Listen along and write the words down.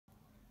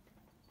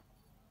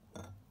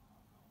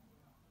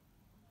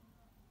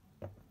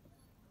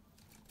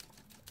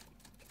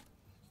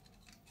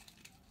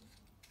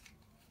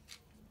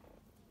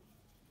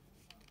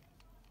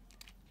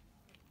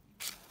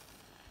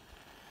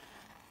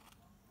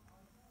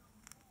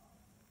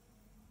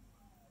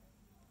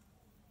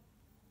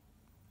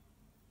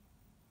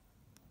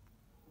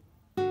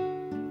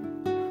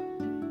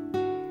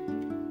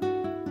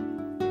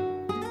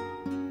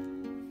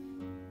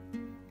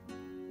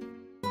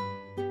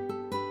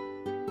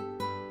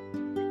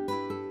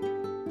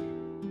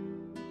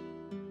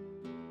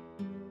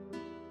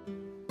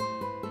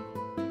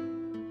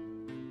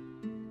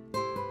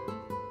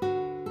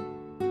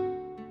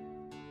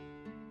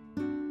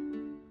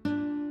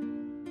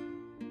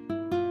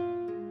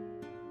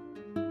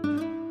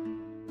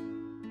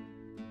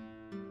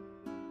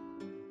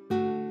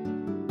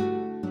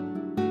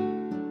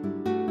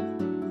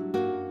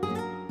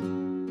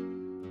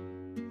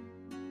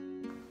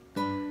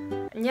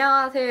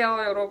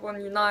안녕하세요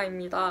여러분,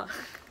 유나입니다.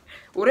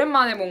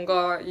 오랜만에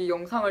뭔가 이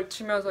영상을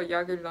치면서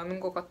이야기를 나눈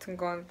것 같은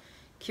건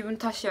기분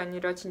탓이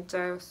아니라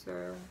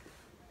진짜였어요.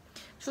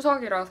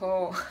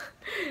 추석이라서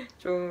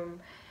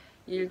좀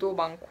일도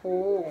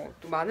많고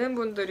또 많은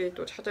분들이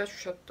또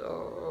찾아주셨다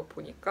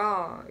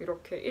보니까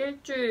이렇게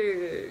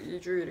일주일,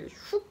 2주일이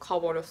훅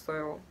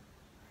가버렸어요.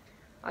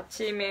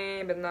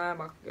 아침에 맨날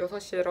막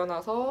 6시에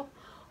일어나서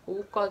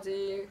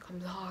오후까지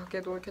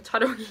감사하게도 이렇게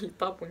촬영이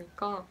있다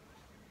보니까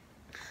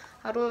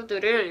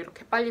하루들을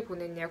이렇게 빨리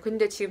보냈네요.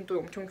 근데 지금 또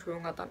엄청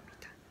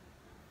조용하답니다.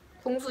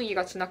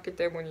 성수기가 지났기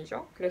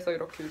때문이죠. 그래서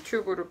이렇게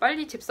유튜브를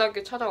빨리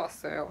잽싸게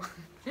찾아왔어요.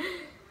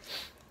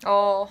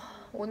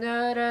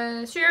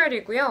 오늘은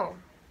수요일이고요.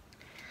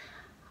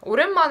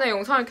 오랜만에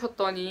영상을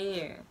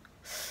켰더니,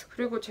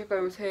 그리고 제가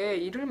요새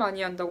일을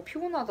많이 한다고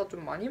피곤하다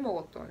좀 많이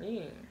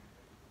먹었더니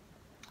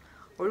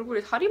얼굴에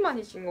살이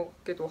많이 찐 것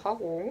같기도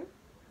하고,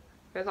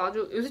 그래서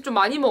아주 요새 좀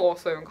많이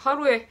먹었어요. 그러니까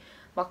하루에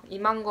막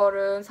 2만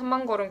걸음,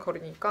 3만 걸음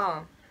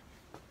걸으니까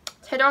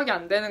체력이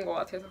안 되는 것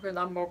같아서 그냥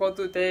난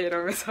먹어도 돼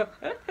이러면서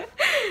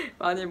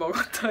많이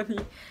먹었더니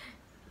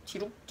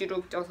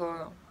뒤룩뒤룩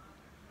쪄서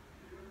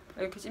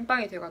이렇게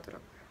찐빵이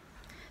돼가더라고요.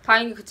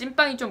 다행히 그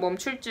찐빵이 좀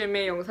멈출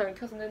쯤에 영상을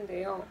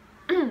켰는데요.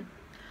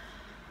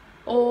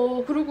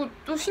 그리고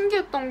또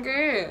신기했던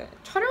게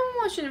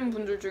촬영하시는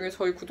분들 중에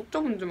저희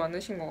구독자분들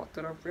많으신 것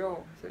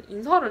같더라고요. 그래서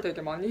인사를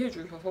되게 많이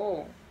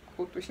해주셔서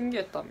그것도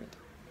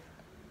신기했답니다.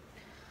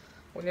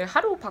 오늘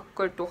하루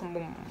밖을 또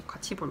한번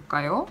같이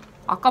볼까요?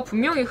 아까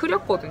분명히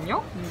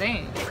흐렸거든요?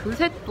 근데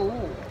그새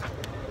또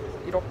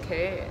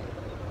이렇게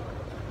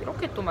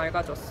또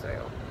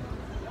맑아졌어요.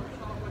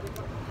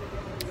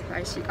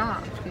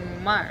 날씨가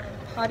정말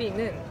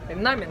파리는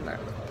맨날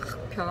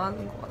딱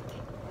변하는 것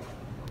같아요.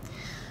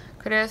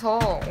 그래서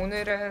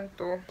오늘은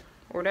또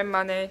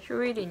오랜만에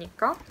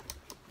휴일이니까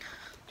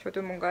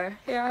저도 뭔가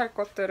해야 할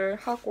것들을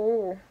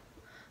하고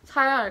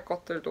사야 할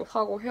것들도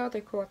사고 해야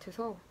될 것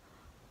같아서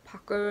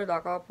밖을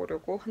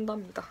나가보려고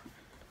한답니다.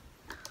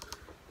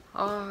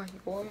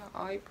 이거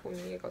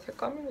아이폰이 얘가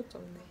색감이 못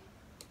잡네.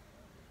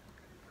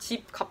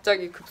 집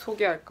갑자기 급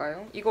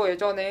소개할까요? 이거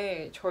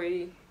예전에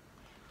저희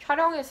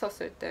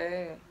촬영했었을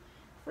때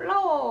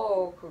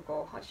플라워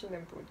그거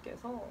하시는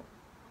분께서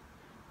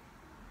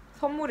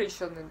선물해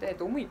주셨는데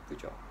너무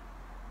이쁘죠?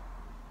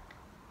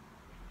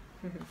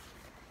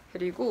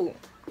 그리고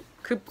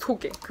급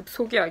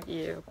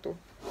소개하기예요. 또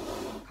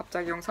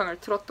갑자기 영상을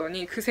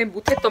틀었더니 그새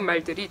못했던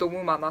말들이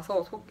너무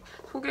많아서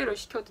소개를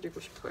시켜드리고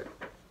싶어요.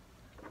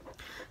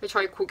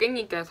 저희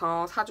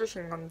고객님께서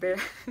사주신 건데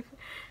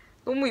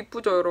너무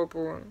이쁘죠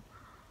여러분?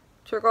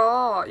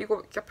 제가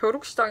이거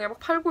벼룩시장에 막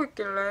팔고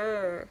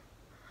있길래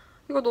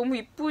이거 너무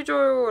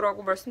이쁘죠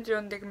라고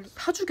말씀드렸는데 그럼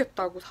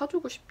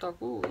사주고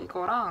싶다고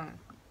이거랑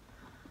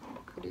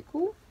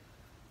그리고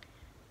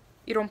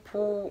이런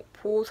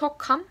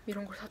보석함?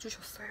 이런 걸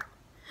사주셨어요.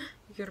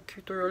 이게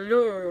이렇게 또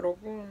열려요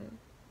여러분.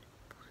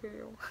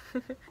 보세요.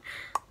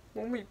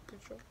 너무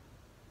이쁘죠?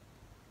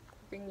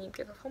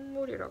 고객님께서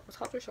선물이라고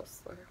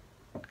사주셨어요.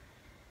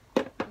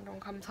 이런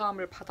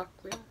감사함을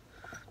받았고요.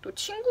 또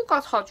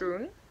친구가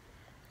사준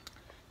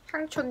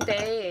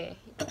향초인데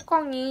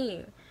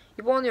뚜껑이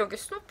이번에 여기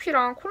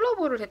스누피랑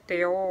콜라보를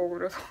했대요.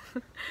 그래서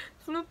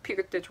스누피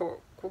그때 저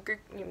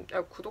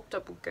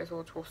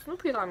구독자분께서 저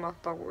스누피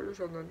닮았다고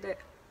올리셨는데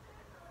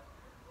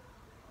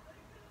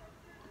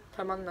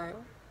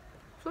닮았나요?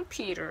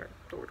 스누피를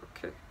또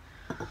이렇게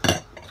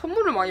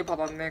선물을 많이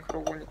받았네.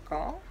 그러고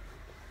보니까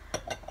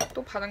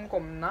또 받은 거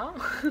없나?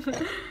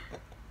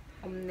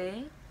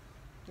 없네.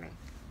 네.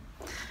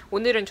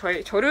 오늘은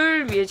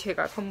저를 위해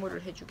제가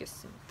선물을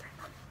해주겠습니다.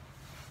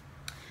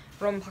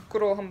 그럼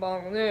밖으로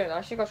한번 오늘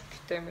날씨가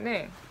좋기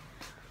때문에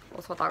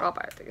어서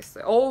나가봐야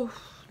되겠어요. 어우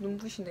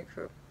눈부시네.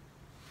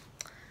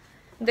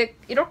 근데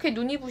이렇게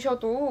눈이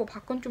부셔도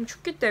밖은 좀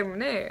춥기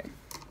때문에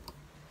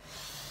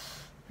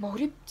뭘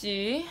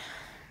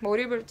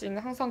입을지는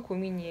항상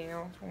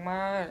고민이에요.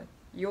 정말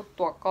이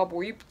옷도 아까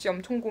뭐 입지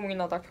엄청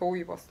고민하다 겨우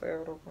입었어요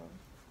여러분.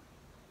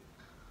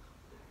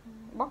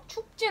 막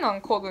춥진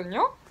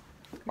않거든요?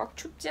 막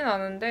춥진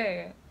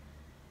않은데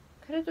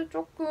그래도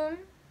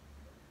조금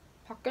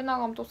밖에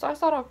나가면 또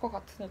쌀쌀할 것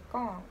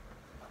같으니까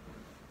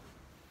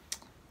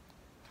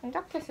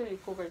청자켓을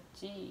입고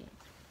갈지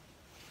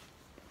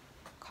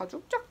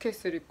가죽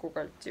자켓을 입고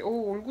갈지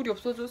얼굴이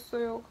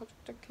없어졌어요.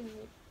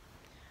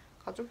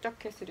 가죽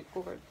자켓을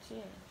입고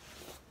갈지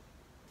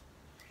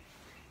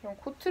그냥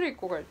코트를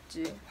입고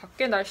갈지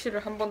밖에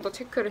날씨를 한 번 더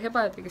체크를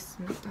해봐야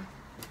되겠습니다.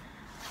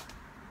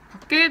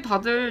 밖에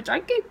다들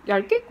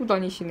얇게 입고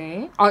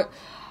다니시네.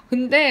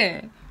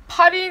 근데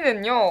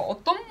파리는요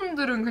어떤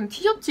분들은 그냥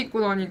티셔츠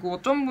입고 다니고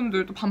어떤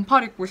분들도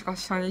반팔 입고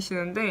같이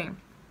다니시는데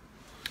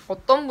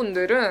어떤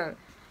분들은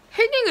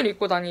헤딩을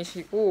입고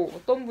다니시고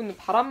어떤 분은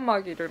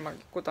바람막이를 막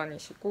입고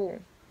다니시고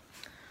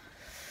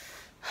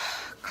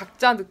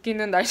각자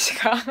느끼는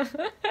날씨가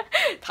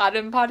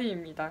다른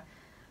파리입니다.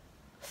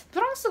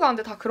 프랑스가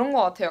근데 다 그런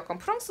것 같아요. 약간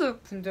프랑스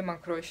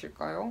분들만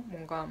그러실까요?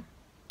 뭔가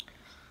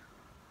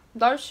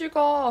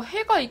날씨가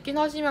해가 있긴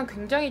하지만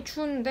굉장히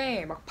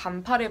추운데 막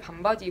반팔에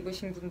반바지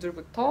입으신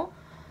분들부터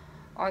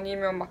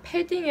아니면 막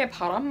패딩에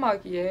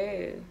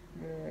바람막이에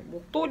뭐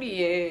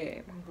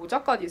목도리에 막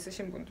모자까지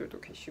있으신 분들도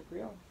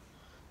계시고요.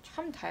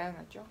 참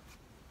다양하죠.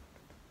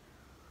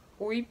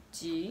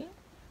 오입지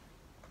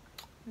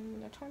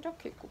그냥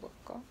청자켓 입고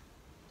볼까?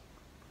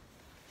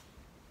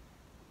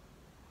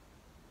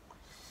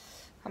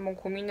 한번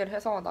고민을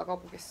해서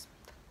나가보겠습니다.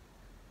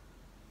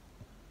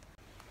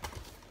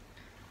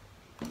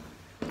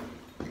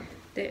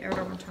 네,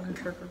 여러분, 저는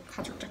결국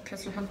가죽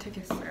자켓을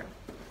선택했어요.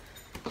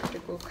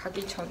 그리고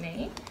가기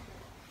전에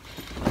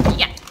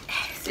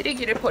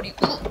쓰레기를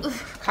버리고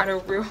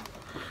가려고요.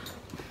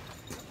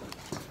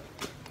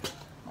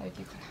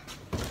 여기구나.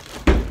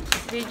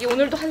 쓰레기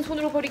오늘도 한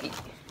손으로 버리기.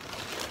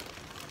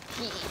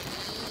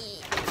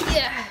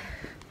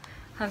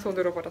 한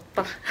손으로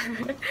버렸다.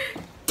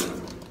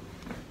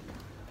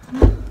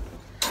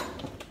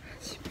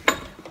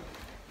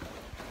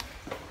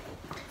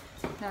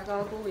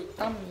 나가고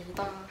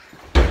있답니다.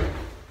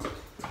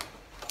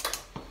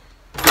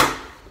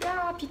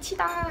 야,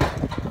 빛이다.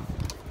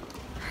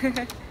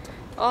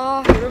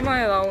 아,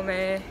 오랜만에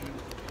나오네.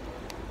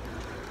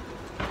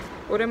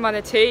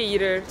 오랜만에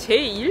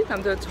제2일?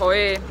 아무튼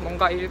저의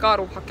뭔가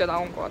일가로 밖에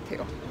나온 것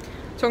같아요.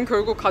 전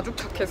결국 가죽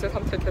자켓을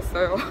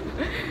선택했어요.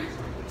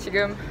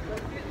 지금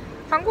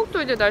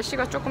한국도 이제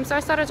날씨가 조금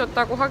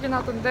쌀쌀해졌다고 하긴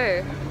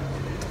하던데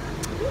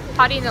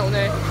파리는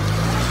오늘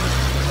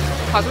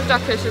가죽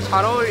자켓이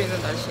잘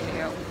어울리는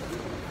날씨네요.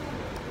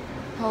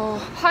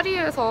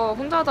 파리에서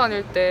혼자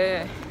다닐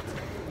때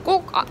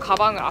꼭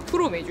가방을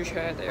앞으로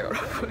매주셔야 돼요,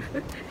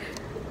 여러분.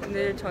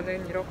 오늘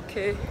저는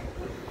이렇게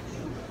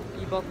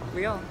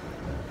입었고요.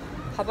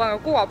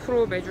 가방을 꼭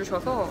앞으로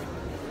매주셔서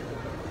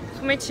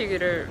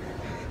소매치기를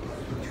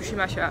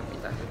조심하셔야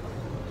합니다.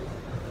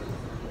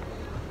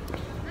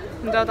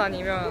 혼자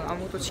다니면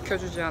아무도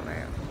지켜주지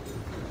않아요.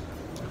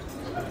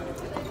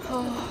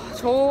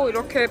 저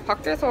이렇게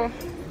밖에서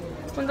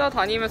혼자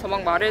다니면서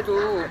막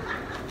말해도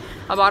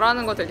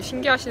말하는 거 되게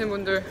신기하시는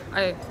분들,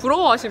 아니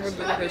부러워하시는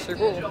분들도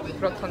계시고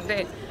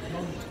그렇던데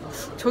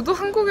저도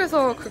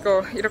한국에서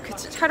그거 이렇게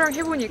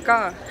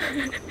촬영해보니까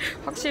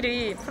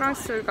확실히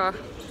프랑스가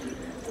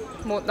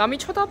뭐 남이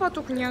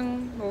쳐다봐도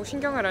그냥 뭐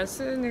신경을 안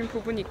쓰는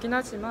부분이 있긴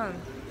하지만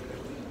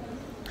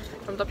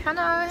좀 더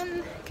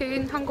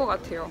편하긴 한 것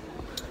같아요.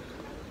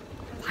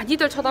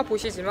 많이들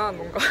쳐다보시지만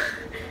뭔가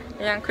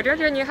그냥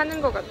그러려니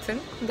하는 것 같은.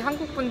 근데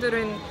한국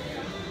분들은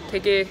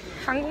되게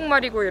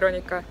한국말이고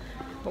이러니까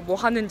뭐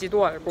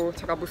하는지도 알고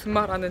제가 무슨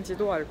말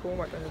하는지도 알고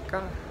막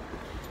이러니까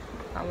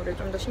아무래도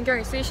좀 더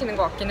신경이 쓰이시는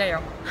것 같긴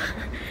해요.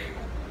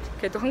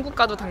 그래도 한국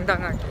가도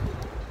당당하게.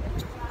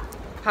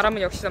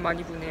 바람은 역시나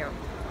많이 부네요.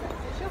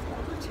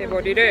 제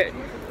머리를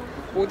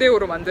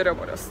모데오로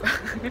만들어버렸어.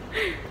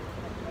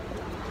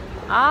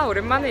 아,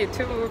 오랜만에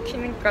유튜브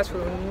키니까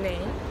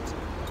좋네.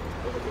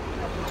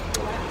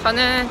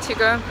 저는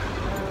지금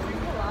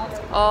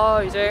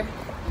이제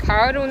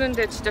가을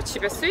오는데 진짜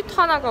집에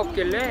스웨터 하나가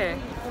없길래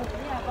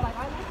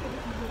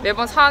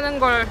매번 사는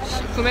걸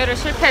구매를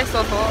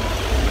실패했어서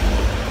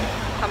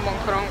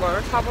한번 그런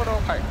걸 사보러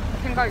갈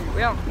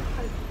생각이고요.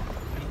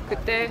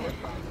 그때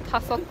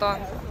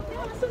탔었던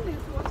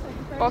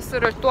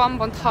버스를 또 한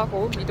번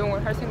타고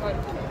이동을 할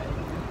생각입니다.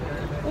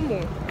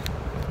 어머,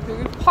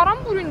 여기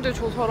파란불인데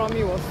저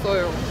사람이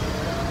왔어요.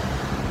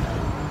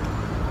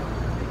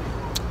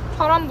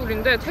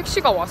 파란불인데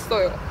택시가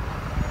왔어요.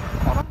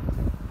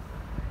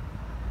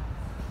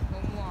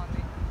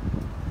 너무하네.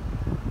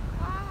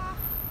 아,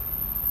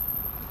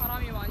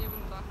 바람이 많이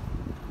분다.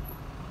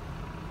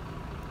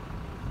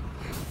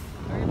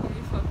 여기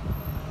거기서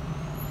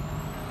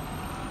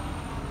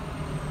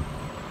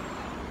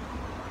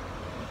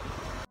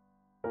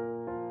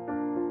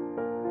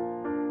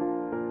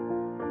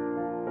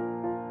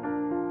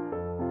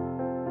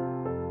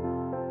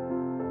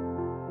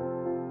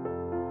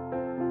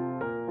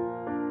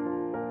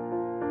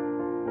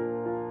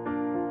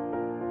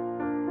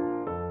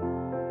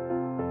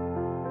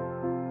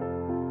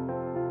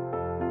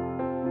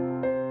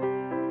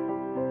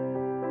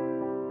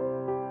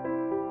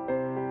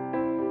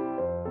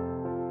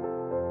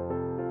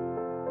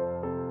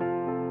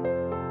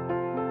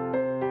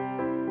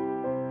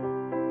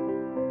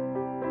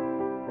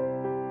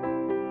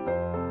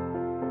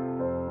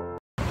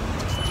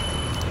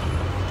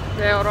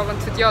네, 여러분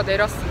드디어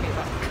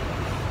내렸습니다.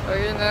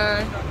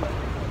 여기는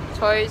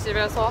저희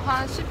집에서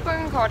한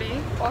 10분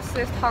거리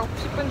버스 타고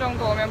 10분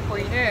정도 오면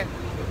보이는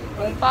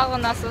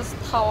몽파르나스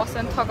타워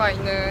센터가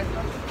있는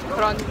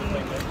그런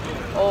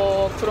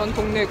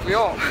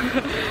동네고요.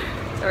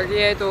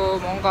 여기에도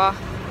뭔가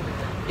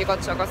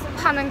이것저것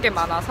파는 게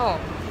많아서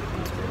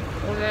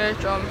오늘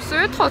좀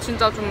스웨터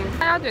진짜 좀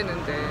사야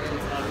되는데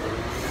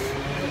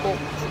꼭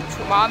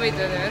마음에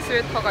드는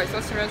스웨터가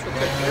있었으면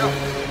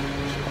좋겠고요.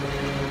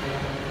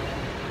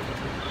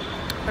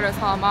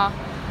 그래서 아마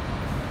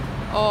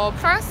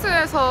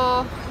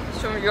프랑스에서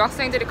좀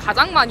유학생들이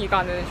가장 많이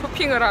가는,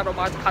 쇼핑을 하러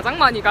가장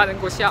많이 가는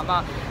곳이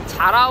아마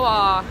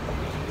자라와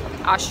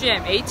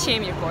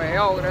H&M일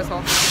거예요.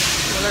 그래서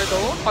오늘도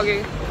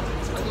거기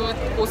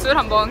곳을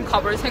한번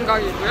가볼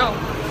생각이고요.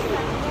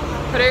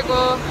 그리고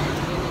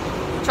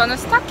저는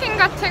스타킹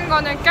같은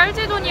거는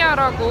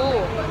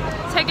깔제도니아라고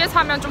 3개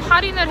사면 좀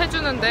할인을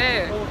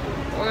해주는데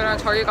오늘은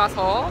저기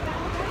가서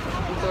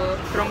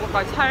그런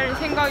것까지 살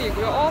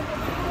생각이고요.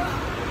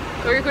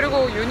 여기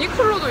그리고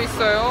유니클로도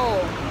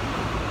있어요.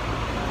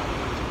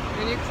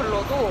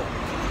 유니클로도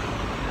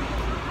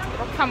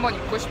이렇게 한번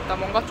입고 싶다.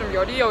 뭔가 좀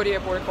여리여리해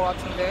보일 것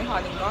같은데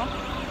아닌가?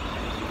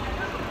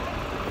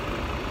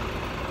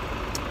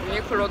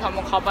 유니클로도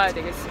한번 가봐야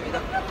되겠습니다.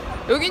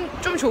 여긴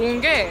좀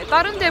좋은 게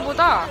다른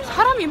데보다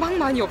사람이 막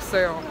많이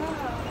없어요.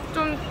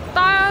 좀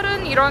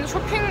다른 이런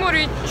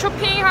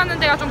쇼핑하는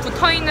데가 좀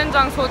붙어있는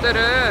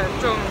장소들은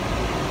좀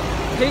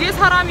되게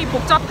사람이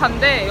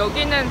복잡한데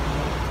여기는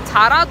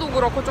자라도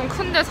그렇고 좀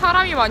큰데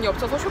사람이 많이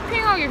없어서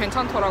쇼핑하기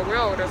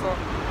괜찮더라고요. 그래서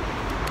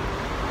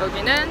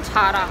여기는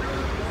자라.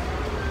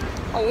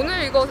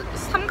 오늘 이거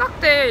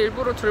삼각대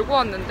일부러 들고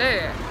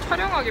왔는데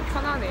촬영하기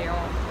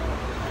편하네요.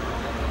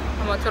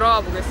 한번 들어가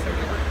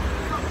보겠습니다.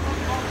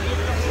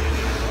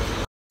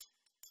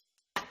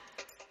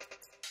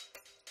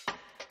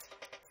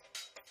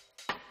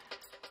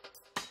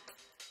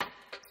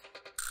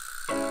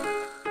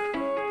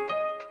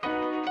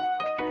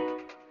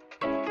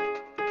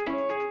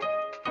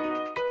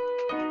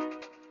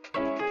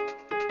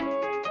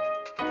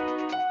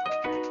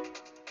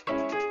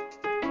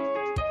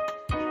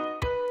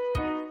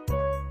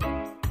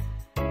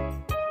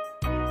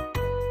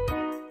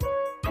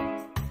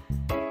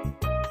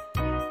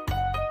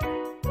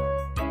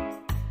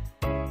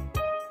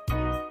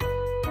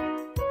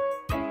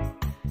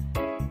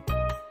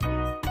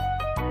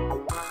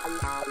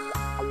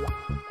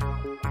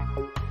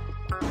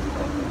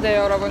 네,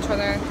 여러분,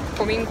 저는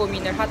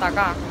고민을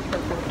하다가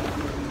결국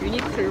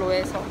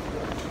유니클로에서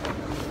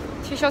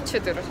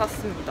티셔츠들을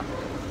샀습니다.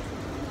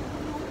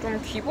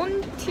 좀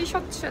기본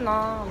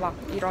티셔츠나 막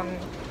이런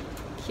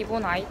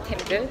기본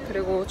아이템들,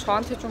 그리고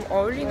저한테 좀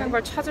어울리는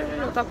걸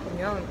찾으려다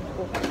보면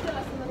꼭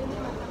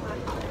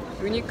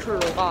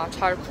유니클로가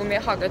잘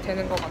구매하게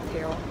되는 것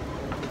같아요.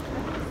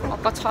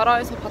 아까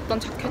자라에서 봤던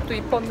자켓도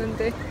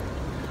이뻤는데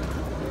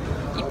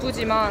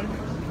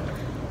이쁘지만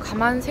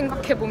가만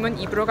생각해보면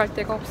입으러 갈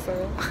데가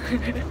없어요.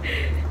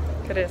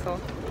 그래서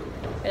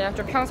그냥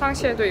좀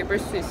평상시에도 입을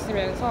수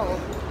있으면서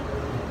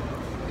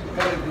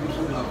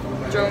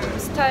좀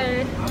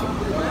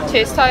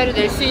제 스타일을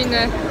낼 수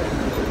있는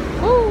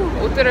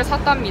옷들을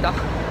샀답니다.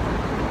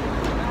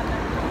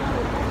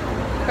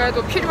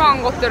 그래도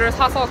필요한 것들을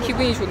사서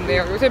기분이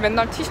좋네요. 요새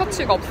맨날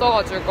티셔츠가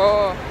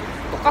없어가지고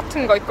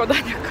똑같은 거 입고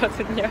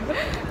다녔거든요.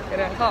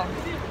 그래서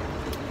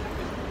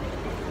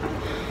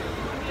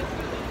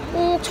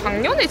꼭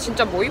작년에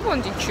진짜 뭐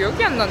입었는지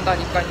기억이 안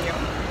난다니까요.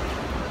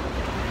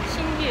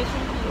 신기해.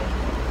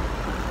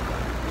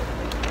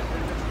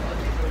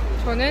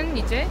 저는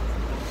이제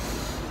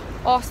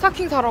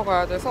스타킹 사러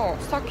가야 돼서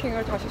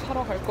스타킹을 다시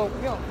사러 갈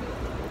거고요.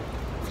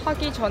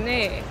 사기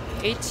전에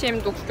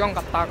H&M도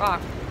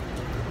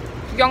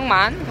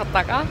구경만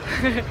갔다가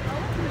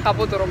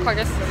가보도록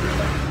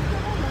하겠습니다.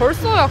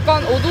 벌써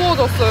약간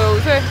어두워졌어요.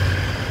 요새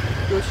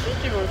몇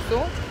시지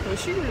벌써? 몇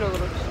시길래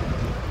그렇지?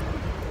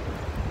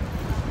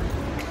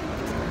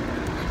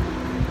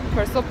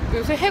 벌써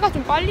요새 해가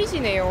좀 빨리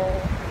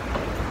지네요.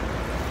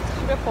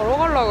 집에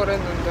걸어가려고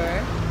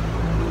그랬는데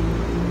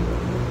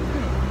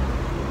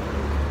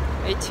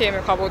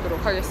H&M을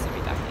가보도록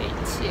하겠습니다.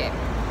 H&M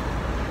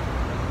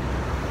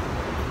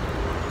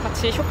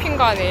같이 쇼핑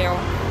가네요.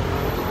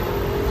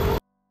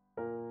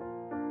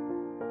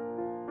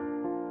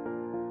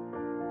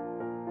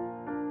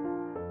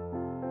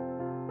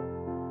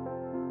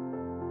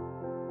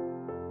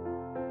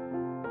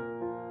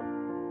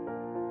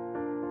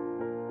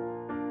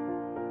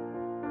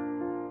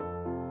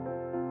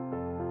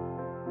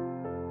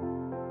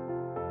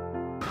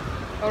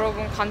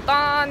 여러분,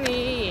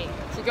 간단히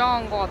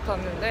구경한 것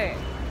같았는데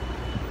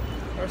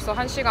벌써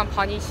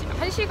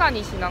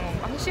 1시간이 지난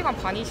건가?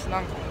 1시간 반이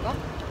지난 건가?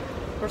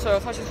 벌써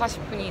 6시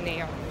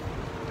 40분이네요.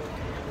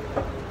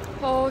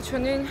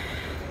 저는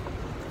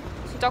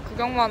진짜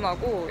구경만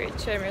하고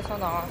H&M에서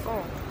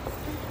나와서,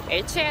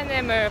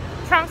 H&M을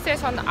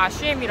프랑스에서는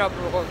아쉬엠이라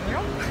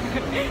부르거든요.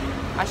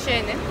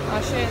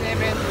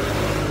 아쉬엠은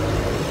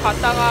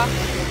갔다가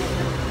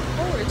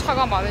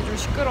차가 많이 좀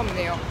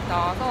시끄럽네요.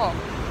 나와서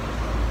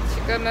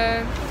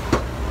지금은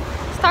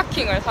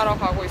스타킹을 사러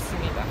가고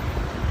있습니다.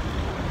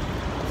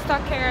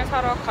 스타킹을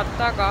사러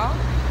갔다가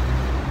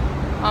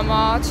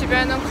아마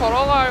집에는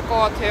걸어갈 것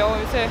같아요.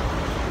 요새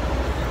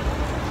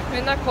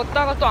맨날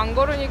걷다가 또 안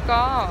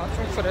걸으니까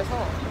좀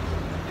그래서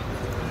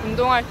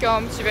운동할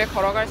겸 집에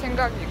걸어갈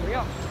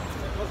생각이고요.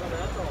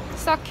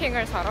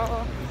 스타킹을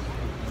사러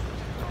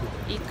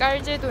이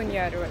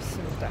깔제도니아로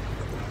왔습니다.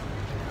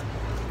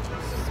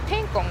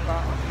 스페인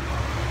건가?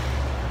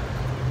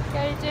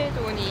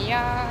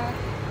 깔제도니아.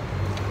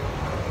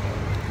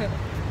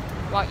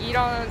 막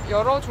이런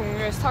여러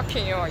종류의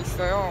스타킹이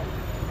있어요.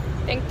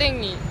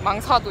 땡땡이,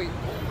 망사도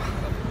있고.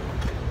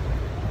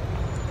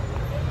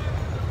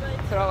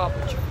 들어가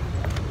보죠.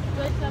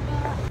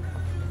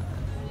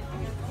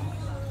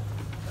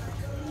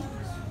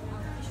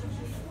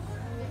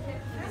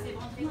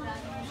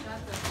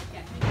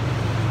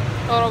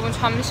 여러분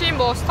잠시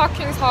뭐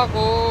스타킹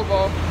사고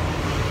뭐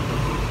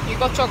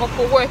이것저것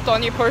보고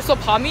했더니 벌써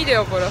밤이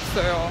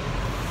되어버렸어요.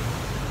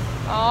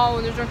 아,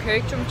 오늘 좀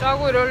계획 좀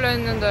짜고 이러려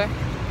했는데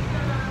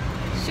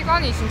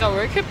시간이 진짜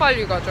왜 이렇게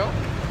빨리 가죠?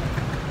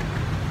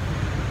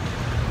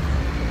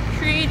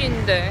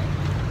 휴일인데.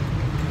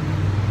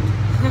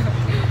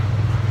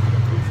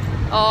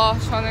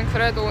 저는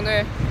그래도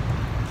오늘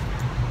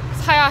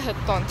사야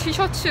했던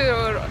티셔츠,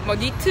 뭐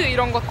니트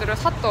이런 것들을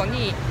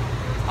샀더니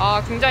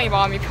굉장히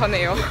마음이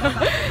편해요.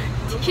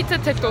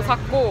 히트텍도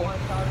샀고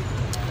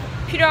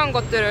필요한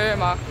것들을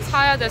막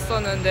사야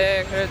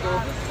됐었는데 그래도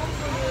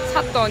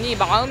샀더니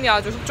마음이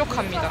아주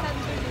흡족합니다.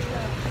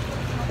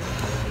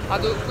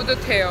 아주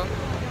뿌듯해요.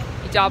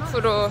 이제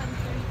앞으로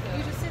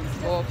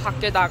뭐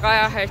밖에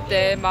나가야 할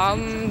때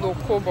마음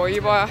놓고 뭐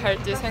입어야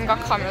할지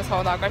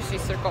생각하면서 나갈 수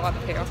있을 것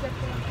같아요.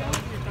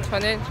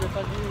 저는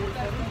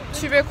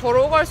집에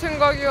걸어갈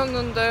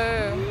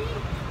생각이었는데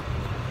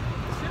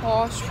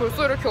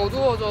벌써 이렇게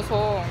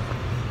어두워져서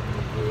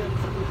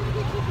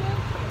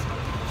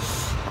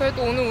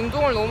그래도 오늘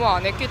운동을 너무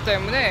안 했기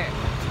때문에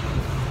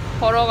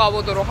걸어가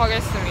보도록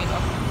하겠습니다.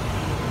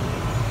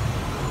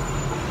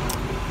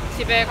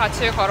 집에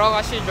같이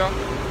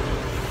걸어가시죠.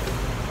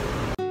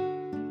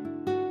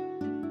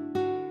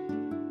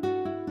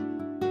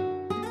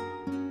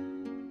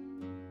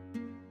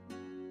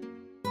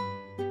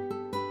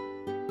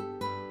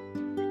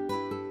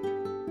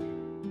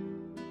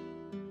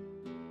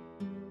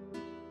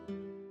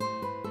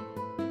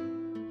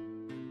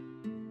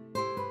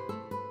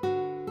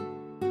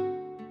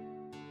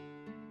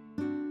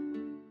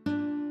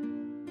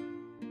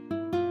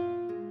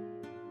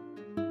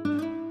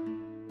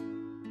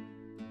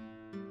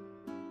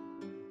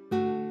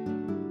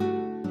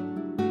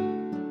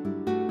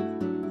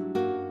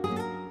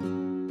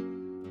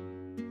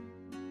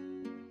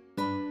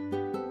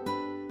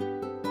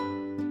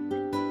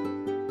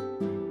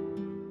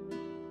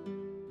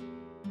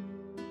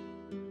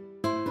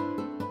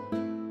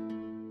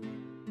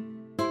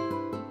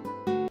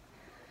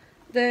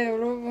 네,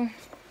 여러분.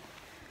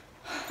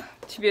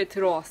 집에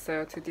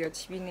들어왔어요. 드디어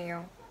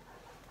집이네요.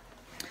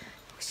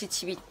 역시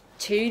집이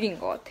제일인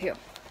것 같아요.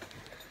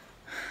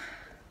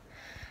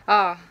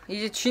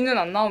 이제 쥐는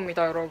안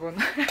나옵니다, 여러분.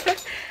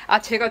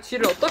 제가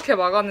쥐를 어떻게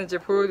막았는지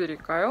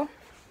보여드릴까요?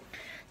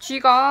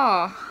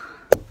 쥐가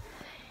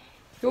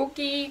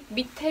여기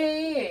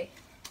밑에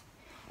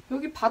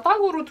여기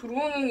바닥으로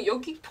들어오는,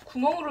 여기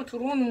구멍으로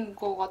들어오는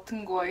것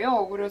같은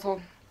거예요. 그래서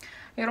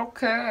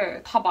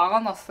이렇게 다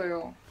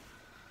막아놨어요.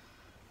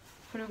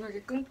 그리고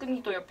여기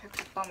끈끈이도 옆에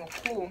갖다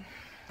놓고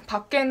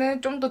밖에는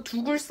좀 더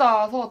두글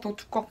쌓아서 더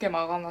두껍게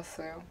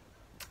막아놨어요.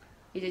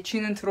 이제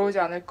쥐는 들어오지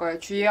않을 거예요.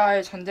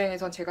 쥐와의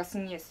전쟁에선 제가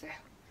승리했어요.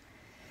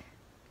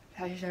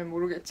 사실 잘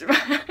모르겠지만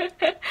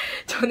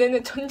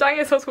전에는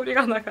천장에서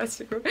소리가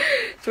나가지고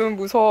좀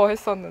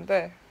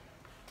무서워했었는데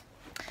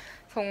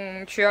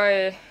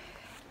쥐와의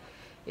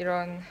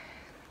이런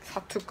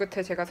사투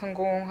끝에 제가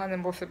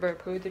성공하는 모습을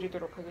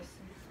보여드리도록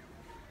하겠습니다.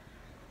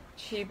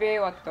 집에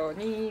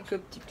왔더니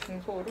급집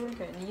청소를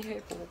괜히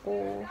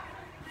해보고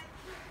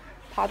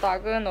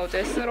바닥은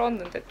어제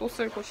쓸었는데 또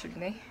쓸고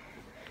싶네.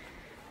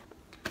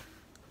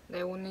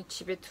 네, 오늘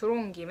집에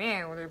들어온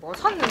김에 오늘 뭐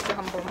샀는지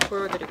한번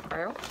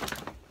보여드릴까요?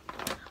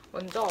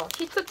 먼저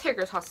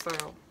히트텍을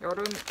샀어요.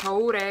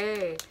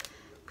 겨울에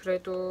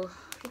그래도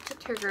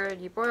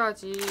히트텍을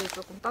입어야지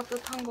조금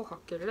따뜻한 것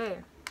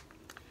같길래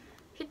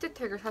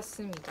히트텍을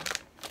샀습니다.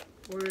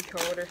 올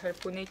겨울을 잘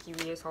보내기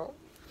위해서.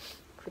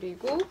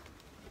 그리고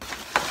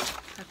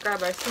아까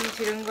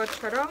말씀드린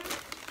것처럼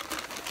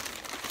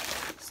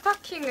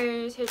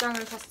스타킹을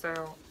 3장을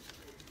샀어요.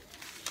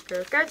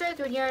 그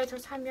가지고왔어요에서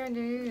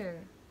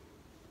사면은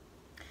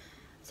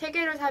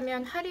 3개를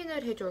사면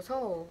할인을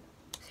해줘서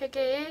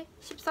 3개에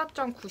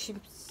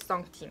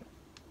 14.90cm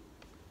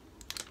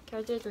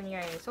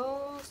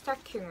가지고왔어요에서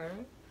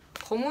스타킹을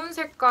검은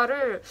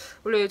색깔을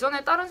원래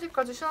예전에 다른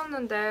색깔도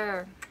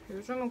신었는데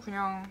요즘은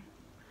그냥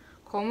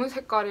검은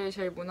색깔이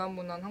제일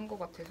무난무난한 것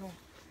같아서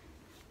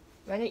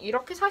만약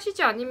이렇게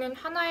사시지 않으면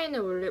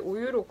하나에는 원래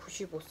 5유로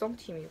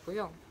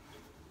 95cm이고요.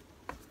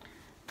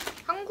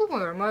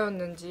 한국은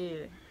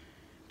얼마였는지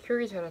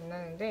기억이 잘 안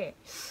나는데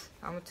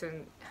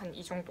아무튼 한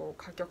이 정도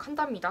가격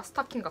한답니다.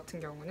 스타킹 같은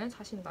경우는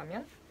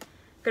사신다면.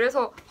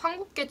 그래서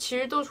한국계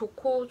질도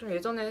좋고 좀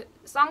예전에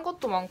싼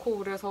것도 많고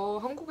그래서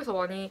한국에서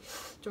많이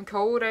좀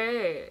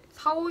겨울에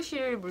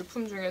사오실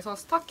물품 중에서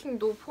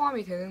스타킹도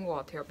포함이 되는 것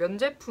같아요.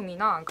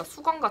 면제품이나 그러니까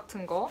수건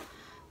같은 거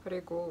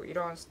그리고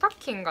이런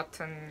스타킹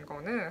같은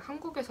거는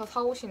한국에서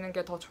사오시는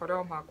게 더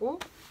저렴하고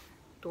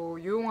또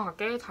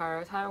유용하게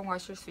잘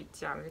사용하실 수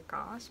있지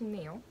않을까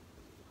싶네요.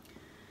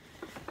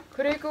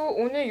 그리고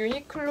오늘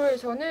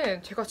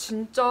유니클로에서는 제가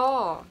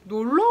진짜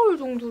놀라울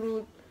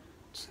정도로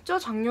진짜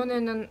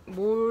작년에는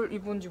뭘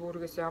입은지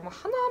모르겠어요. 아마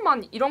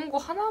하나만 이런 거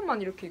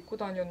하나만 이렇게 입고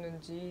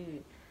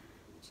다녔는지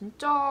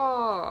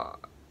진짜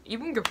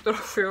입은 게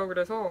없더라고요.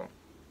 그래서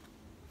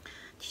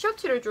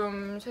티셔츠를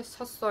좀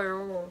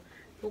샀어요.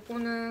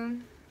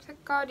 요거는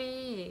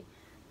색깔이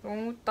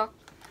너무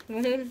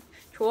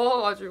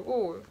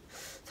좋아가지고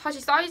사실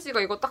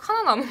사이즈가 이거 딱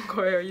하나 남은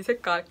거예요. 이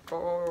색깔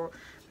거.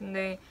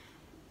 근데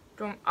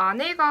좀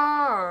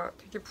안에가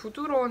되게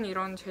부드러운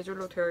이런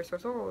재질로 되어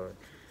있어서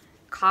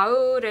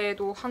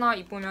가을에도 하나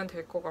입으면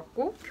될 것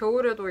같고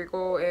겨울에도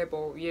이거에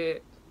뭐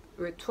위에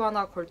외투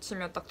하나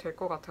걸치면 딱 될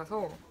것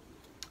같아서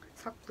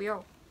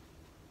샀고요.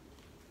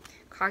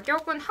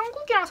 가격은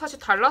한국이랑 사실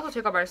달라서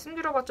제가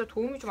말씀드려봤자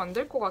도움이 좀 안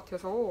될 것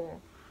같아서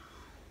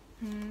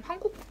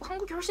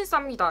한국이 훨씬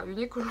쌉니다.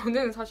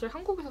 유니클로는 사실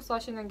한국에서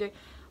사시는 게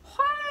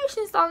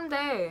훨씬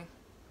싼데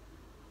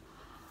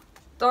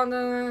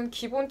일단은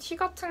기본 티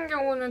같은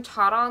경우는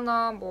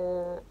자라나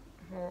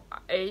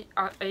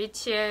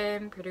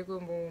H&M 그리고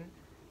뭐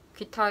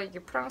기타 이게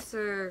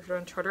프랑스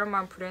그런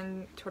저렴한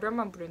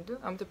브랜드?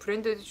 아무튼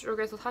브랜드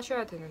쪽에서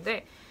사셔야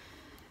되는데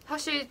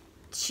사실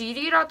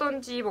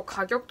질이라든지 뭐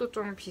가격도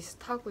좀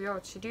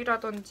비슷하고요.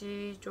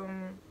 질이라든지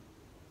좀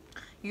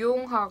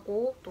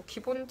유용하고 또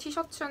기본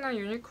티셔츠는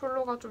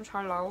유니클로가 좀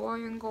잘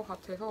나오는 것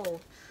같아서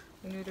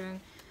오늘은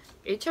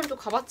H&M도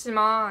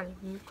가봤지만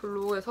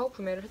유니클로에서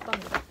구매를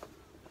했답니다.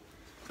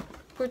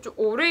 그게 좀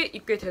오래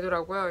입게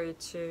되더라고요.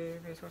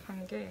 H&M에서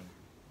산 게.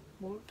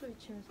 뭘 또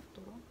H&M에서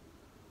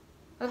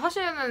샀더라?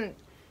 사실은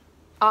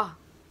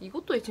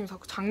이것도 H&M에서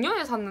샀고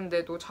작년에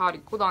샀는데도 잘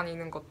입고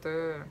다니는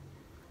것들.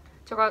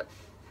 제가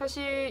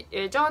사실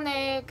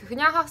예전에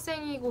그냥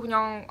학생이고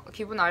그냥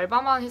기분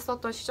알바만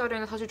했었던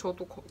시절에는 사실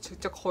저도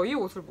진짜 거의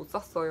옷을 못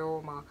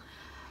샀어요. 막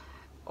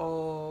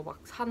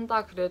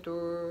산다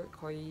그래도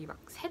거의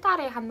막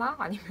 3달에 하나?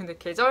 아니면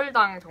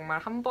계절당 정말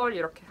한 벌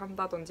이렇게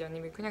산다든지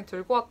아니면 그냥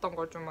들고 왔던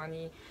걸 좀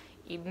많이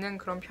입는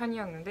그런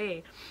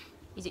편이었는데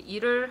이제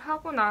일을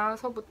하고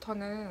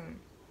나서부터는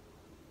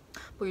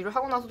뭐 일을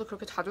하고 나서도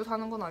그렇게 자주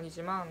사는 건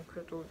아니지만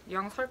그래도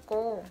이왕 살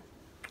거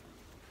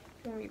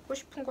입고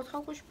싶은 거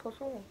사고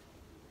싶어서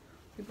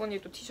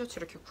이번에도 티셔츠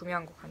이렇게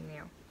구매한 것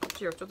같네요.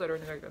 갑자기 어쩌다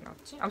이런 이야기가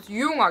나왔지? 아무튼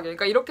유용하게.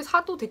 그러니까 이렇게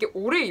사도 되게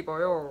오래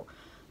입어요.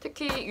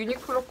 특히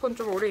유니클로 건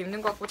좀 오래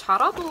입는 것 같고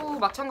자라도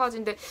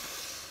마찬가지인데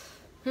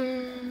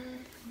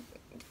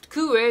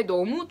그 외에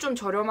너무 좀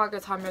저렴하게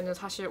사면은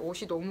사실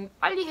옷이 너무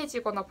빨리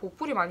해지거나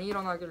보풀이 많이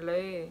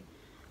일어나길래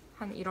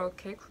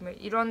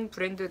이런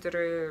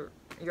브랜드들을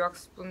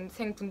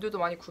유학생 분들도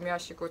많이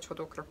구매하시고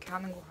저도 그렇게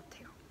하는 것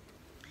같아요.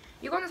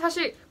 이거는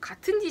사실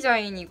같은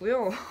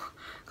디자인이고요.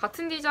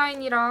 같은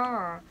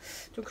디자인이라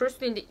좀 그럴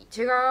수도 있는데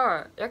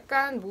제가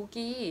약간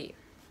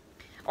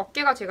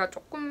어깨가 제가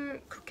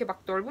조금 그렇게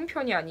막 넓은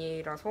편이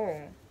아니라서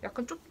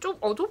약간 좀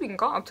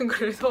어좁인가? 아무튼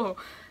그래서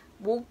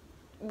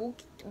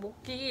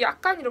목이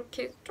약간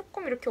이렇게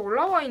조금 이렇게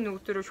올라와 있는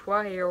옷들을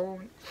좋아해요.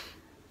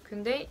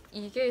 근데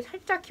이게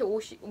살짝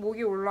이렇게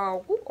목이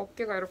올라오고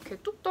어깨가 이렇게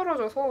뚝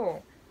떨어져서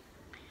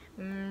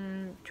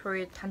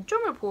저의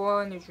단점을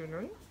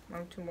보완해주는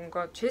아무튼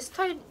뭔가 제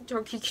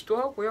스타일적이기도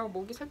하고요.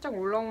 목이 살짝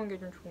올라오는 게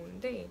좀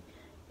좋은데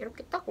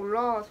이렇게 딱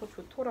올라와서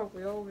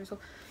좋더라고요. 그래서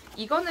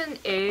이거는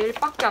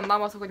L밖에 안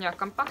남아서 그냥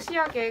약간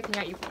박시하게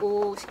그냥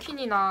입고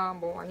스키니나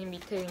뭐 아니면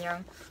밑에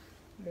그냥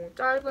뭐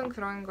짧은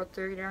그런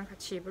것들이랑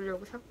같이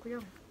입으려고 샀고요.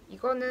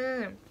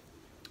 이거는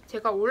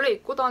제가 원래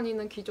입고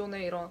다니는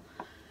기존에 이런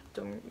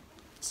좀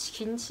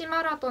긴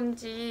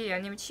치마라든지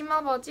아니면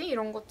치마 바지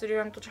이런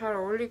것들이랑 또 잘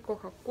어울릴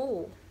것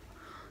같고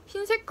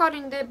흰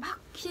색깔인데 막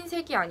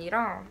흰색이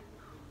아니라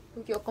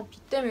여기 약간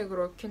빛 때문에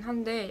그렇긴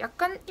한데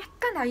약간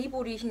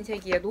아이보리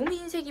흰색이에요. 너무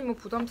흰색이면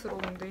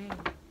부담스러운데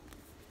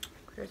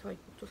그래서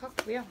이것도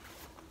샀고요.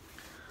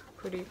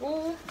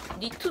 그리고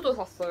니트도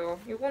샀어요.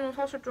 이거는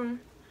사실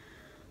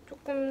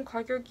조금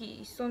가격이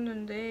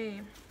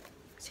있었는데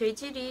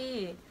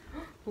재질이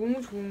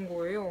너무 좋은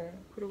거예요.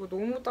 그리고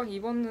너무 딱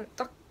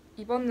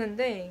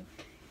입었는데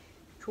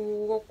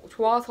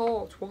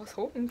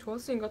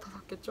좋았으니까 다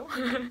샀겠죠?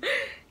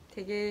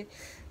 되게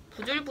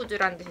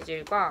부들부들한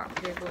재질과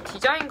그리고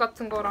디자인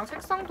같은 거랑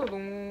색상도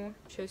너무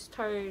제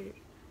스타일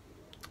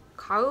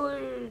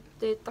가을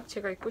때 딱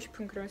제가 입고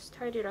싶은 그런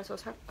스타일이라서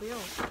샀고요.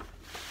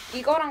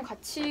 이거랑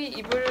같이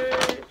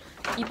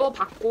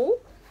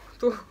입어봤고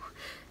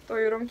또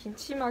이런 긴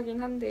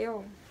치마긴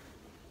한데요.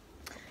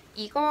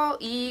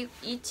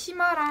 이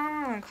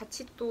치마랑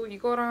같이 또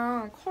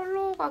이거랑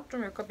컬러가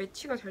좀 약간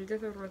매치가 잘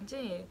돼서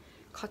그런지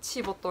같이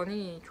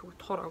입었더니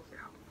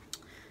좋더라고요.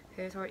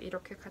 그래서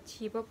이렇게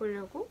같이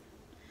입어보려고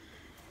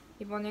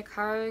이번에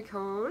가을,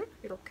 겨울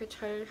이렇게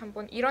잘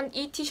한번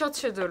이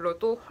티셔츠들로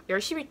또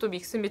열심히 또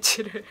믹스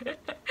매치를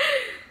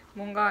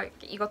뭔가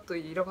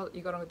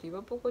이거랑도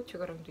입어보고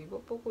저거랑도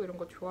입어보고 이런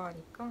거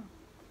좋아하니까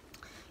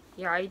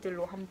이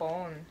아이들로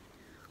한번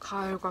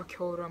가을과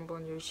겨울을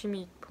한번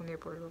열심히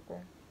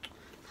보내보려고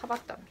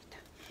사봤답니다.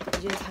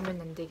 이제 사면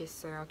안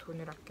되겠어요.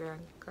 돈을 아껴야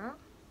하니까.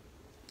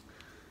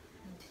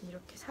 아무튼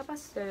이렇게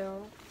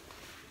사봤어요.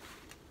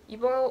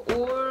 이번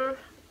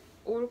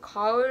올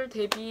가을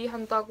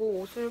대비한다고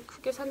옷을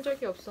크게 산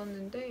적이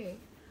없었는데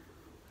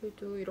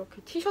그래도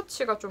이렇게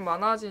티셔츠가 좀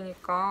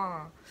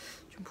많아지니까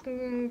좀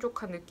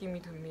풍족한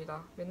느낌이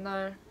듭니다.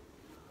 맨날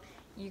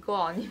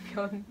이거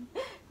아니면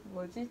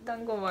뭐지?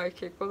 딴 거 막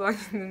이렇게 입고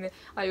다니는데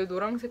아, 이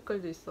노랑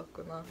색깔도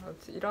있었구나.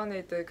 아무튼 이런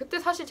애들. 그때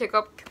사실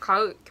제가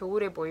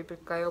겨울에 뭐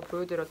입을까요?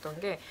 보여드렸던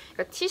게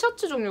그러니까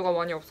티셔츠 종류가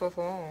많이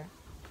없어서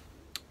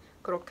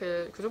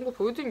그렇게 그 정도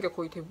보여드린 게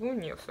거의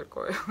대부분이었을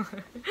거예요.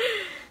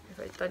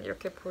 그래서 일단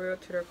이렇게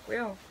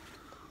보여드렸고요.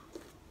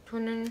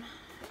 저는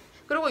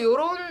그리고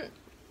이런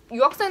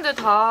유학생들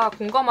다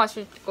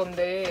공감하실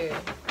건데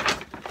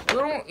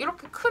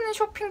이렇게 큰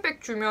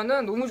쇼핑백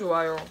주면은 너무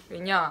좋아요.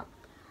 왜냐?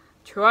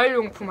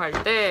 재활용품 할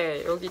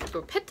때 여기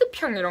또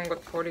페트병 이런 거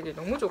버리기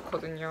너무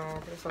좋거든요.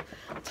 그래서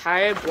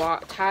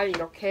잘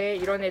이렇게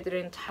이런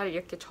애들은 잘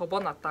이렇게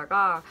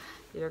접어놨다가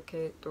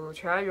이렇게 또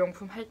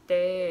재활용품 할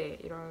때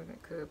이런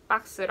그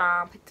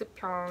박스랑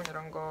페트병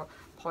이런 거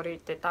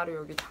버릴 때 따로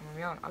여기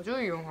담으면 아주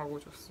유용하고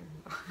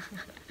좋습니다.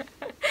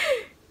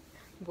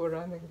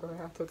 뭐라는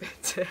거야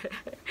도대체.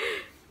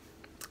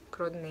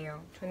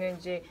 그렇네요. 저는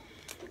이제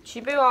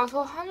집에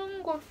와서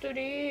하는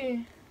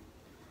것들이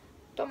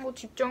일단 뭐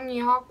집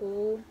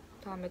정리하고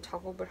그다음에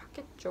작업을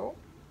하겠죠.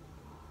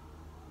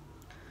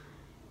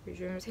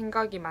 요즘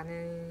생각이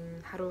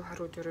많은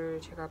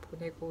하루하루들을 제가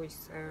보내고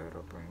있어요,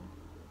 여러분.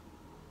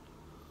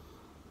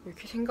 왜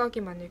이렇게 생각이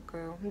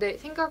많을까요? 근데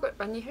생각을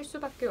많이 할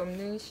수밖에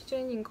없는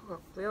시즌인 것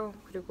같고요.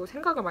 그리고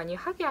생각을 많이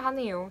하게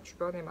하네요,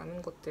 주변에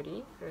많은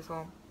것들이.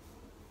 그래서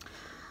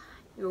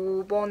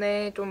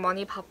요번에 좀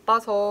많이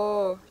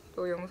바빠서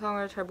또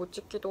영상을 잘 못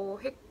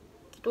찍기도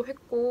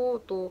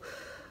했고 또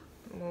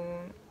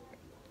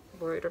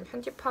뭐 이런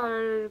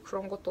편집할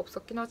그런 것도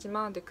없었긴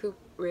하지만 근데 그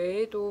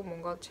외에도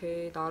뭔가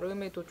제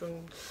나름에도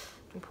좀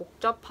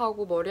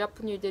복잡하고 머리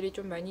아픈 일들이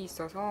좀 많이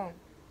있어서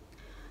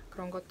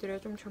그런 것들을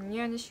좀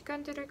정리하는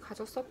시간들을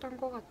가졌었던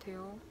것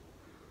같아요.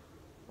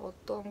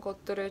 어떤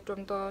것들에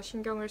좀 더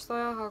신경을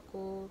써야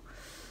하고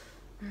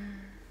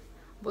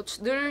뭐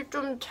늘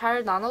좀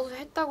잘 나눠서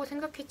했다고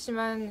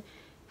생각했지만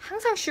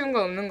항상 쉬운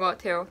건 없는 것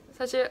같아요.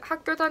 사실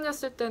학교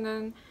다녔을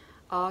때는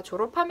아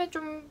졸업하면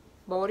좀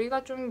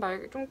머리가 좀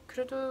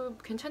그래도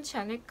괜찮지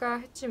않을까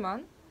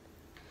했지만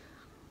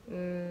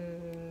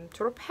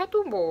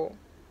졸업해도 뭐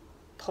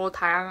더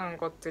다양한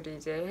것들이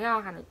이제 해야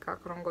하니까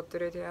그런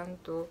것들에 대한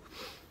또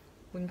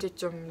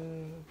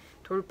문제점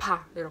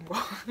돌파 이런 거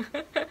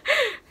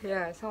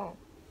해야 해서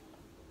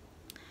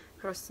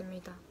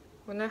그렇습니다.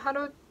 오늘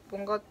하루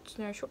뭔가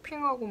그냥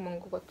쇼핑하고 먼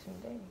것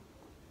같은데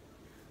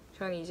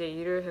저는 이제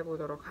일을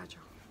해보도록 하죠.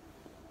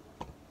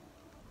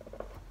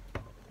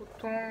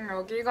 보통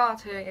여기가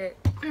제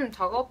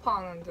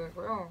작업하는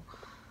데고요.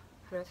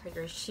 그래서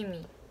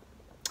열심히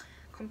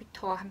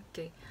컴퓨터와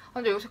함께. 아,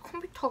 근데 요새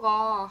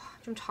컴퓨터가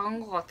좀 작은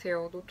것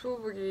같아요.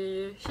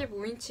 노트북이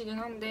 15인치긴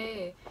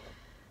한데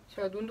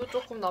제가 눈도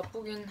조금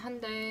나쁘긴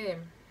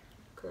한데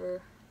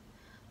그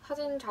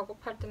사진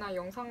작업할 때나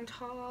영상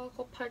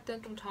작업할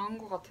땐 좀 작은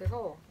것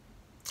같아서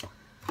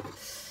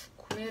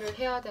구매를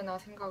해야 되나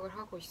생각을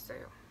하고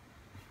있어요.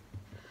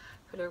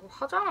 그리고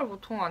화장을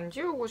보통 안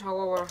지우고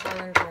작업을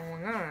하는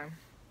경우는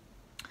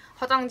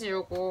화장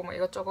지우고 막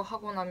이것저것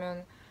하고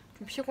나면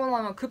좀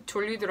피곤하면 급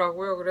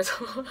졸리더라고요. 그래서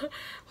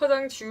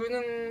화장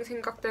지우는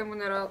생각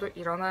때문에라도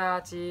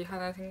일어나야지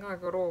하는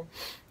생각으로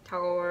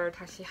작업을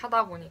다시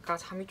하다 보니까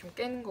잠이 좀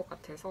깨는 것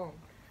같아서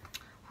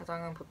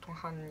화장은 보통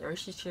한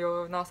 10시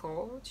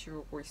지나서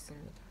지우고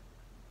있습니다.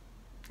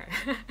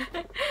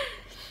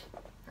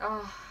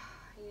 아,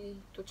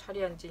 또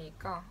자리에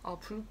앉으니까 아,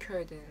 불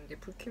켜야 되는데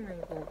불 켜면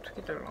이거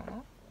어떻게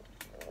되려나?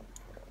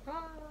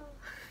 아,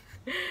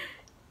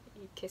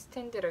 이렇게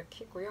스탠드를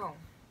켜고요.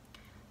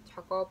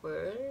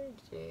 작업을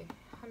이제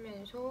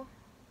하면서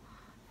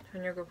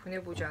저녁을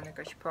보내보지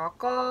않을까 싶어요.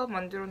 아까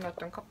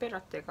만들어놨던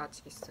카페라떼가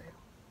아직 있어요.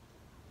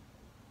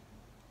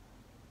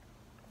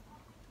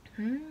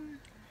 저는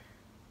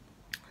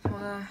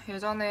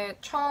예전에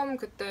처음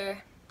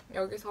그때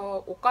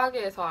여기서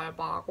옷가게에서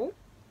알바하고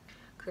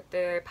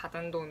그때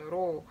받은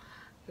돈으로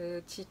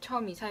그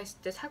처음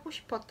이사했을 때 사고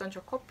싶었던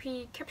저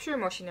커피 캡슐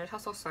머신을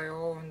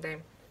샀었어요.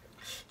 근데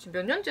지금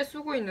몇 년째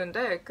쓰고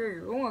있는데 꽤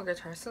유용하게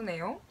잘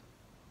쓰네요.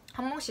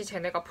 한 번씩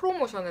쟤네가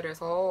프로모션을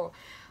해서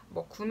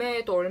뭐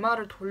구매에도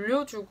얼마를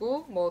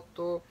돌려주고 뭐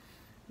또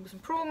무슨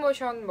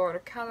프로모션 뭐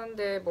이렇게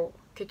하는데 뭐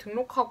이렇게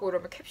등록하고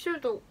이러면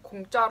캡슐도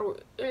공짜로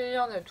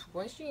 1년에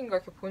 2번씩인가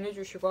이렇게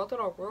보내주시고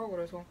하더라고요.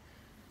 그래서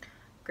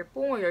꽤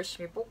뽕을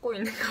열심히 뽑고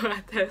있는 것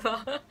같아서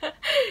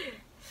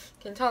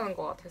괜찮은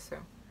것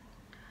같았어요.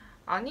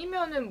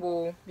 아니면은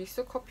뭐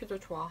믹스커피도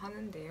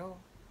좋아하는데요.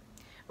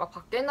 막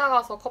밖에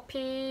나가서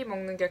커피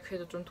먹는 게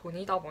그래도 좀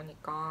돈이다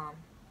보니까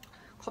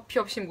커피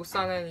없이 못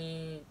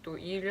사는 또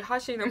일을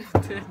하시는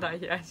분들은 다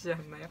이해하시지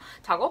않나요?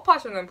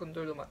 작업하시는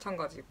분들도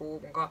마찬가지고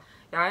뭔가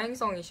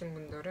야행성이신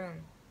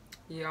분들은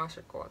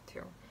이해하실 것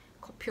같아요.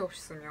 커피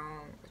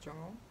없으면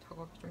그죠?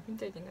 작업이 좀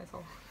힘들긴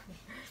해서.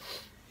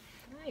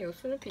 이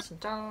스누피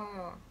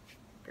진짜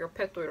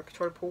옆에 또 이렇게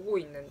저를 보고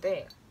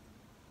있는데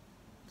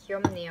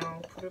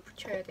귀엽네요. 불을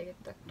붙여야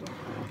되겠다 또.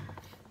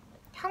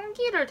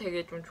 향기를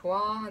되게 좀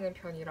좋아하는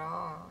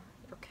편이라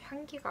이렇게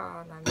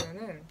향기가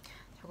나면은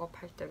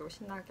작업할 때도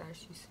신나게 할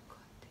수 있을 것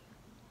같아요.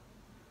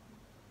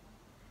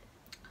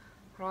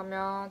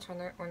 그러면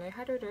저는 오늘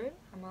하루를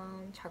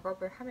아마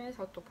작업을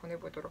하면서 또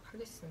보내보도록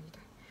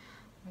하겠습니다.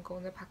 뭔가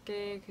오늘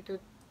밖에 그래도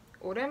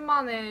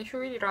오랜만에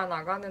휴일이라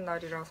나가는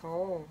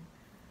날이라서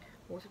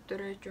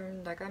모습들을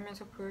좀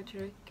나가면서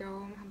보여드릴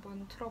겸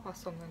한번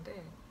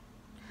틀어봤었는데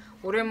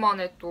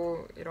오랜만에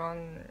또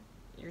이런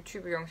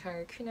유튜브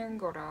영상을 켜낸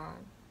거라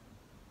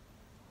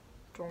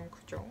좀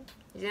그죠?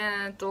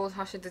 이제는 또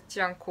다시 늦지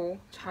않고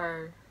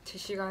잘 제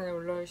시간에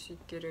올라올 수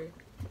있기를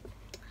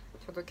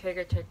저도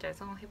계획을 잘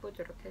짜서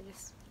해보도록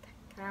하겠습니다.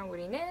 그럼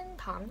우리는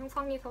다음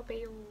영상에서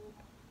봬요.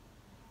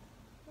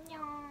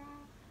 안녕.